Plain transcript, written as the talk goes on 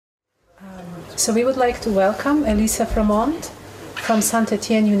So we would like to welcome Élisa Fromont from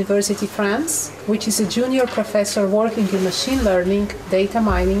Saint-Etienne University, France, which is a junior professor working in machine learning, data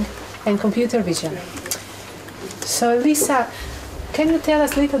mining, and computer vision. So Élisa, can you tell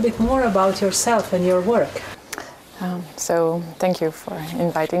us a little bit more about yourself and your work? So thank you for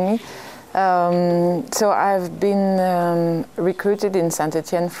inviting me. So I've been recruited in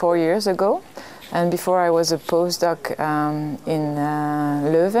Saint-Etienne 4 years ago, and before I was a postdoc in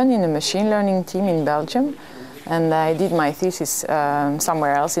Leuven in a machine learning team in Belgium, and I did my thesis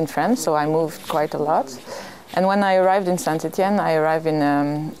somewhere else in France, so I moved quite a lot. And when I arrived in Saint-Etienne, I arrived in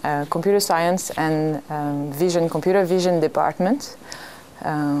computer science and computer vision department,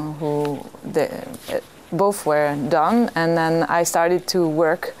 both were done, and then I started to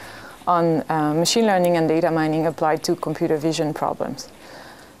work on machine learning and data mining applied to computer vision problems.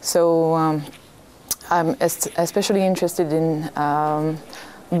 So I'm especially interested in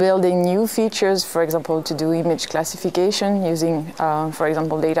building new features, for example, to do image classification using, for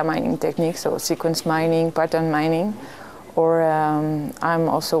example, data mining techniques, so sequence mining, pattern mining, or I'm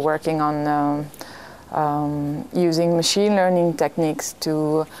also working on using machine learning techniques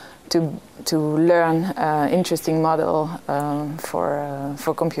to learn interesting model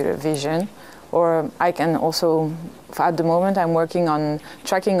for computer vision. Or I can also, at the moment, I'm working on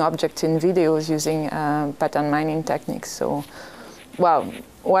tracking objects in videos using pattern mining techniques. So, well,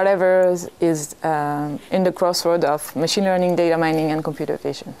 whatever is in the crossroad of machine learning, data mining, and computer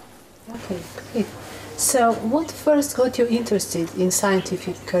vision. Okay, great. So, what first got you interested in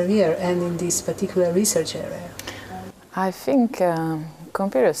scientific career and in this particular research area? I think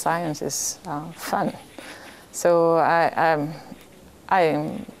computer science is fun. So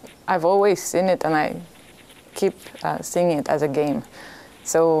I've always seen it, and I keep seeing it as a game.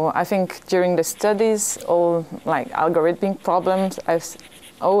 So I think during the studies, all like algorithmic problems, I've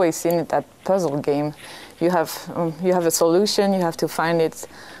always seen it as puzzle game. You have a solution, you have to find it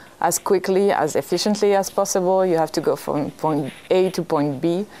as quickly, as efficiently as possible. You have to go from point A to point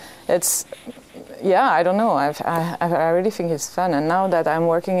B. Yeah, I don't know. I really think it's fun. And now that I'm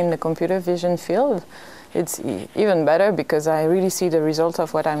working in the computer vision field, it's even better because I really see the results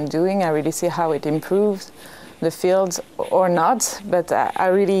of what I'm doing. I really see how it improves the field or not. But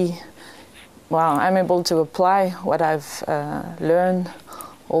I'm able to apply what I've learned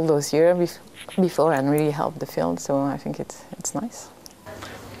all those years before and really help the field. So I think it's nice.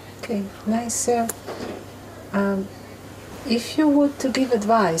 Okay, nice. If you would to give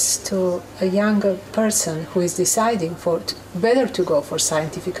advice to a younger person who is deciding whether to go for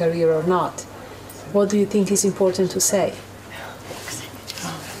scientific career or not, what do you think is important to say?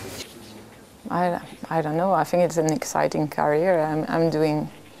 I don't know. I think it's an exciting career. I'm doing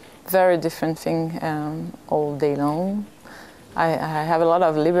very different thing all day long. I have a lot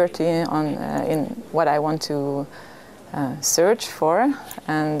of liberty in what I want to search for,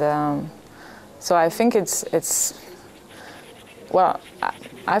 and so I think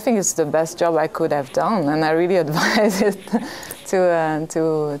I think it's the best job I could have done, and I really advise it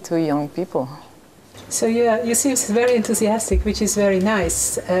to young people. So you seem very enthusiastic, which is very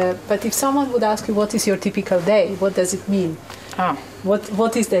nice. But if someone would ask you what is your typical day, what does it mean?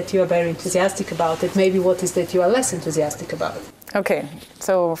 What is that you are very enthusiastic about it? Maybe what is that you are less enthusiastic about? Okay,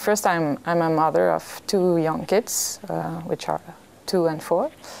 so first I'm a mother of 2 young kids, which are 2 and 4.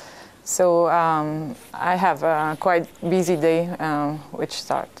 So I have a quite busy day, which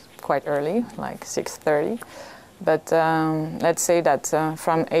starts quite early, like 6:30. But let's say that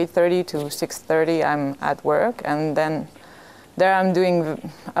from 8:30 to 6:30 I'm at work, and then there I'm doing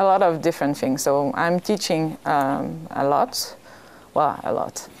a lot of different things. So I'm teaching a lot.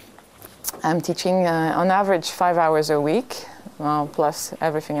 I'm teaching on average 5 hours a week, plus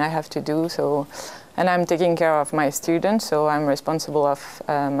everything I have to do. So. And I'm taking care of my students, so I'm responsible of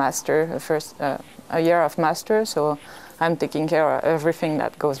a year of master, so I'm taking care of everything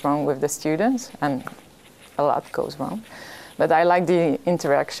that goes wrong with the students, and a lot goes wrong. But I like the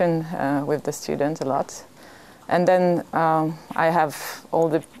interaction with the students a lot. And then I have all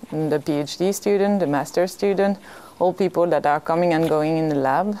the PhD student, the master student, all people that are coming and going in the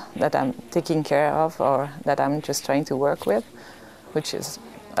lab that I'm taking care of or that I'm just trying to work with, which is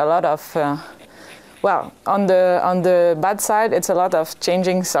a lot of on the bad side, it's a lot of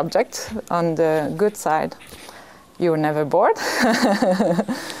changing subjects. On the good side, you're never bored.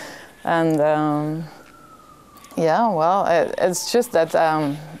 And it's just that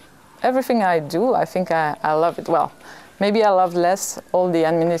everything I do, I think I love it. Well, maybe I love less all the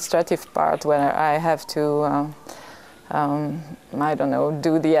administrative part where I have to, I don't know,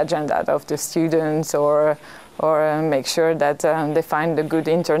 do the agenda of the students or or make sure that they find a good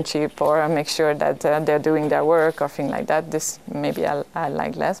internship, or make sure that they're doing their work, or things like that. This maybe I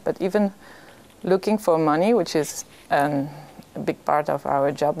like less, but even looking for money, which is a big part of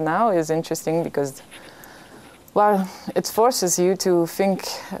our job now, is interesting because, well, it forces you to think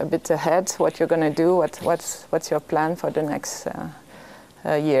a bit ahead what you're going to do, what's your plan for the next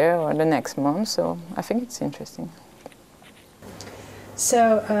year or the next month. So I think it's interesting.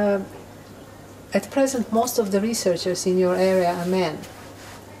 So at present, most of the researchers in your area are men.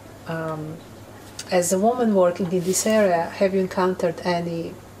 As a woman working in this area, have you encountered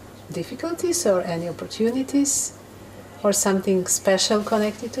any difficulties or any opportunities or something special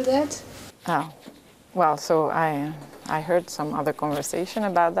connected to that? Oh, well, so I heard some other conversation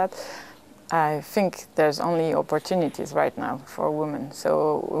about that. I think there's only opportunities right now for women.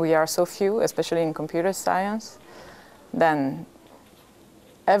 So we are so few, especially in computer science, then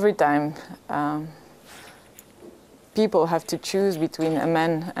every time people have to choose between a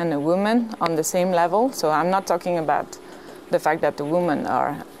man and a woman on the same level. So I'm not talking about the fact that the women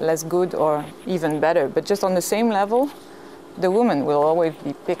are less good or even better, but just on the same level, the woman will always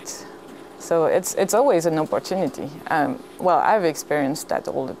be picked. So it's always an opportunity. Well, I've experienced that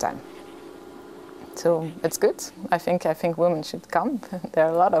all the time. So it's good. I think women should come. There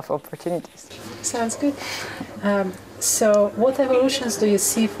are a lot of opportunities. Sounds good. So what evolutions do you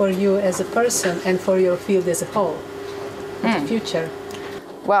see for you as a person and for your field as a whole in the future?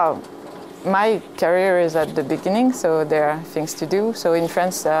 Well, my career is at the beginning, so there are things to do. So in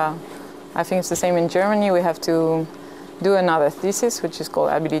France, I think it's the same in Germany. We have to do another thesis, which is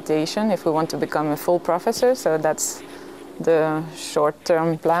called habilitation, if we want to become a full professor. So that's the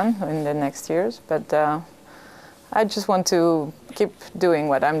short-term plan in the next years. But I just want to keep doing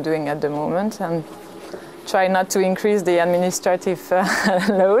what I'm doing at the moment and try not to increase the administrative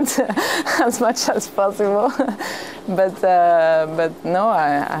load as much as possible. But no,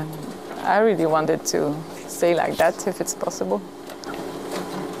 I really wanted to stay like that if it's possible.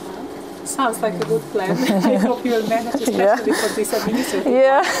 Sounds like a good plan. I hope you will manage, especially for this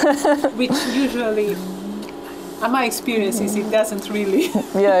administrative one, which usually, in my experience, is it doesn't really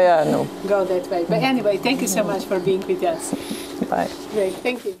no. go that way. But anyway, thank you so much for being with us. Bye. Great,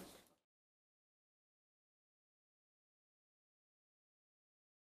 thank you.